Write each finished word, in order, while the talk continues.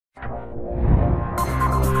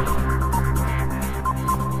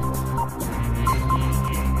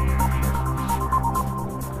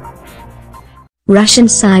Russian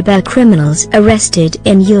cybercriminals arrested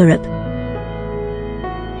in Europe.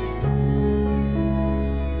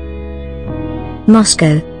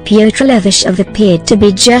 Moscow, Pyotr Levashov appeared to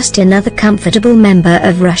be just another comfortable member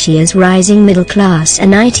of Russia's rising middle class,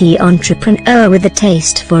 an IT entrepreneur with a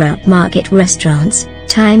taste for upmarket restaurants,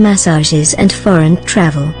 Thai massages and foreign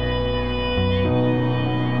travel.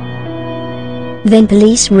 Then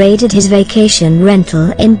police raided his vacation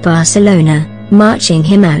rental in Barcelona, marching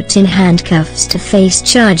him out in handcuffs to face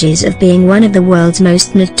charges of being one of the world's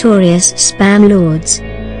most notorious spam lords.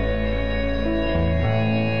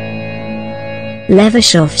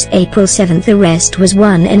 Levashov's April 7 arrest was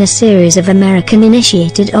one in a series of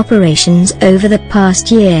American-initiated operations over the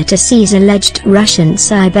past year to seize alleged Russian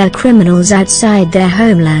cybercriminals outside their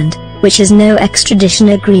homeland, which has no extradition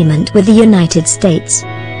agreement with the United States.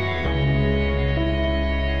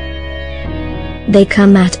 They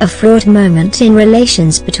come at a fraught moment in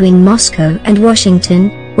relations between Moscow and Washington,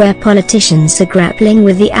 where politicians are grappling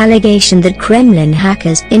with the allegation that Kremlin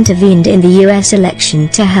hackers intervened in the US election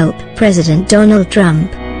to help President Donald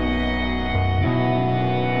Trump.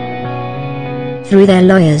 Through their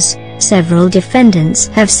lawyers, several defendants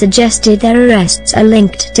have suggested their arrests are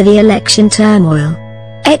linked to the election turmoil.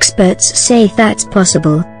 Experts say that's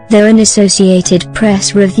possible, though an Associated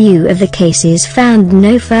Press review of the cases found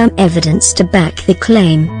no firm evidence to back the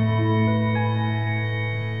claim.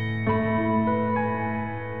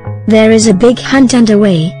 "There is a big hunt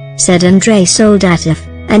underway," said Andrei Soldatov,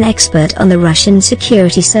 an expert on the Russian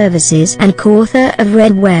security services and co-author of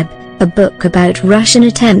Red Web, a book about Russian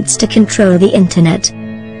attempts to control the Internet.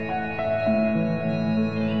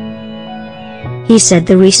 He said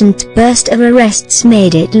the recent burst of arrests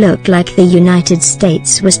made it look like the United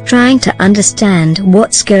States was trying to understand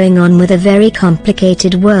what's going on with a very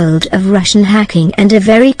complicated world of Russian hacking and a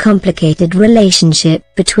very complicated relationship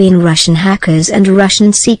between Russian hackers and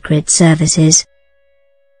Russian secret services.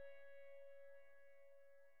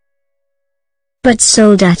 But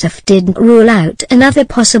Soldatov didn't rule out another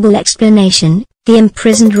possible explanation: the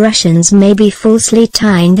imprisoned Russians may be falsely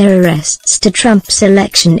tying their arrests to Trump's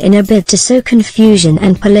election in a bid to sow confusion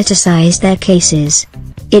and politicize their cases.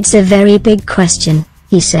 "It's a very big question,"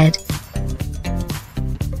 he said.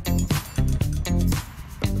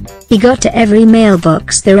 "He got to every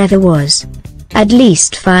mailbox there ever was." At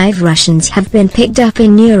least 5 Russians have been picked up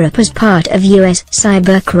in Europe as part of US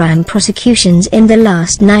cybercrime prosecutions in the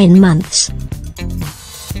last 9 months.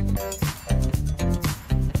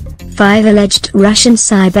 5 alleged Russian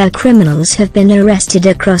cybercriminals have been arrested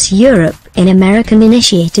across Europe in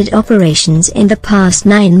American-initiated operations in the past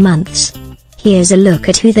 9 months. Here's a look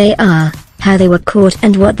at who they are, how they were caught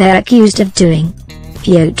and what they're accused of doing.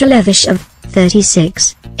 Pyotr Levashov,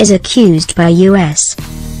 36, is accused by U.S.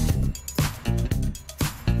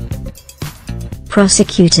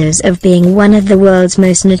 prosecutors of being one of the world's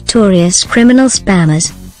most notorious criminal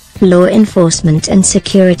spammers. Law enforcement and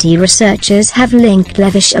security researchers have linked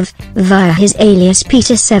Levashov, via his alias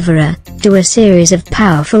Peter Severa, to a series of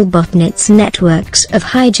powerful botnets networks of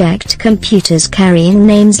hijacked computers carrying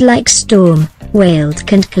names like Storm, Whaled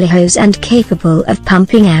and Klihos and capable of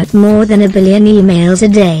pumping out more than 1 billion emails a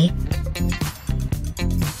day.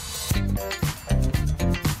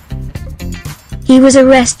 He was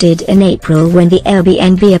arrested in April when the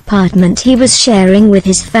Airbnb apartment he was sharing with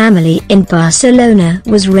his family in Barcelona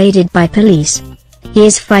was raided by police. He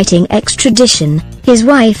is fighting extradition. His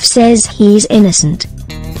wife says he's innocent.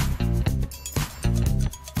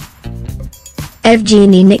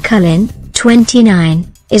 Evgeny Nikulin, 29,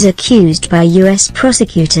 is accused by U.S.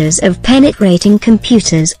 prosecutors of penetrating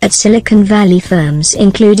computers at Silicon Valley firms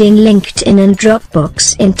including LinkedIn and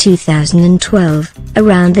Dropbox in 2012,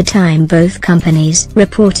 around the time both companies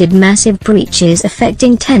reported massive breaches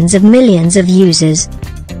affecting tens of millions of users.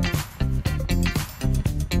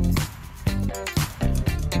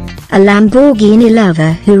 A Lamborghini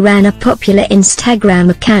lover who ran a popular Instagram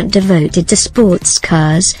account devoted to sports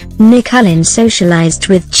cars, Nikulin socialized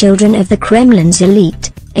with children of the Kremlin's elite,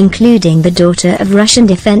 including the daughter of Russian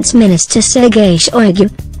Defense Minister Sergei Shoigu.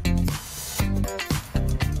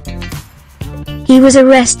 He was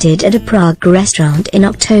arrested at a Prague restaurant in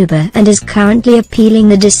October and is currently appealing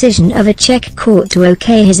the decision of a Czech court to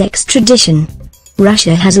okay his extradition.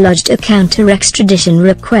 Russia has lodged a counter-extradition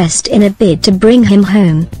request in a bid to bring him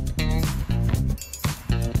home.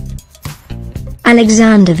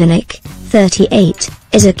 Alexander Vinnik, 38,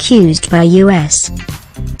 is accused by U.S.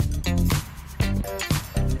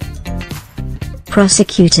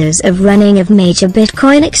 prosecutors of running of major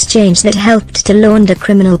Bitcoin exchange that helped to launder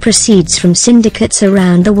criminal proceeds from syndicates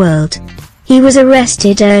around the world. He was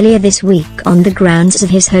arrested earlier this week on the grounds of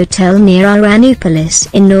his hotel near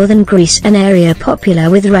Aranoupolis in northern Greece, an area popular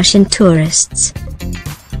with Russian tourists.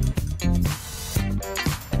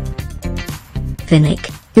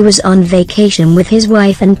 Finnick, who was on vacation with his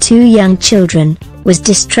wife and 2 young children, was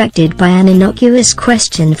distracted by an innocuous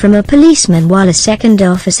question from a policeman while a second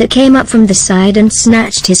officer came up from the side and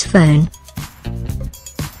snatched his phone.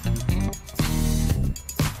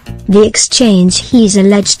 The exchange he's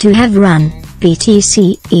alleged to have run,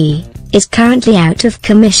 BTCE, is currently out of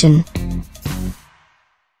commission.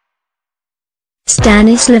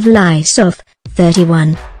 Stanislav Lysov,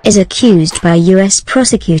 31, is accused by U.S.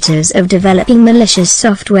 prosecutors of developing malicious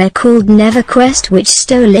software called NeverQuest, which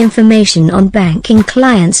stole information on banking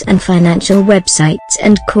clients and financial websites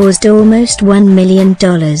and caused almost $1 million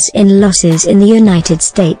in losses in the United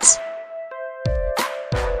States.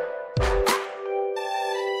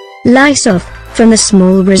 Lysov, from the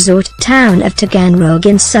small resort town of Taganrog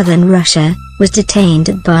in southern Russia, was detained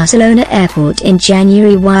at Barcelona airport in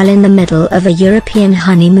January while in the middle of a European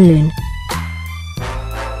honeymoon.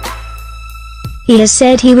 He has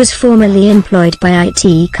said he was formerly employed by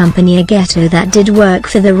IT company accu that did work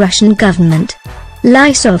for the Russian government.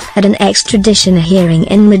 Lysov had an extradition hearing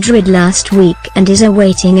in Madrid last week and is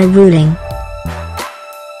awaiting a ruling.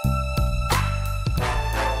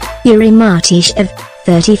 Yuri Martyshev,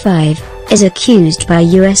 35, is accused by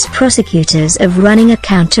U.S. prosecutors of running a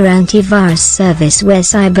counter-antivirus service where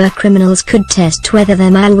cybercriminals could test whether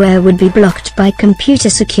their malware would be blocked by computer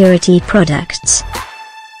security products.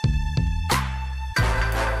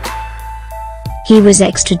 He was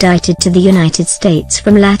extradited to the United States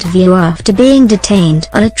from Latvia after being detained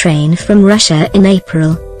on a train from Russia in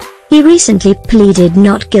April. He recently pleaded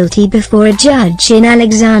not guilty before a judge in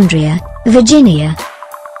Alexandria, Virginia.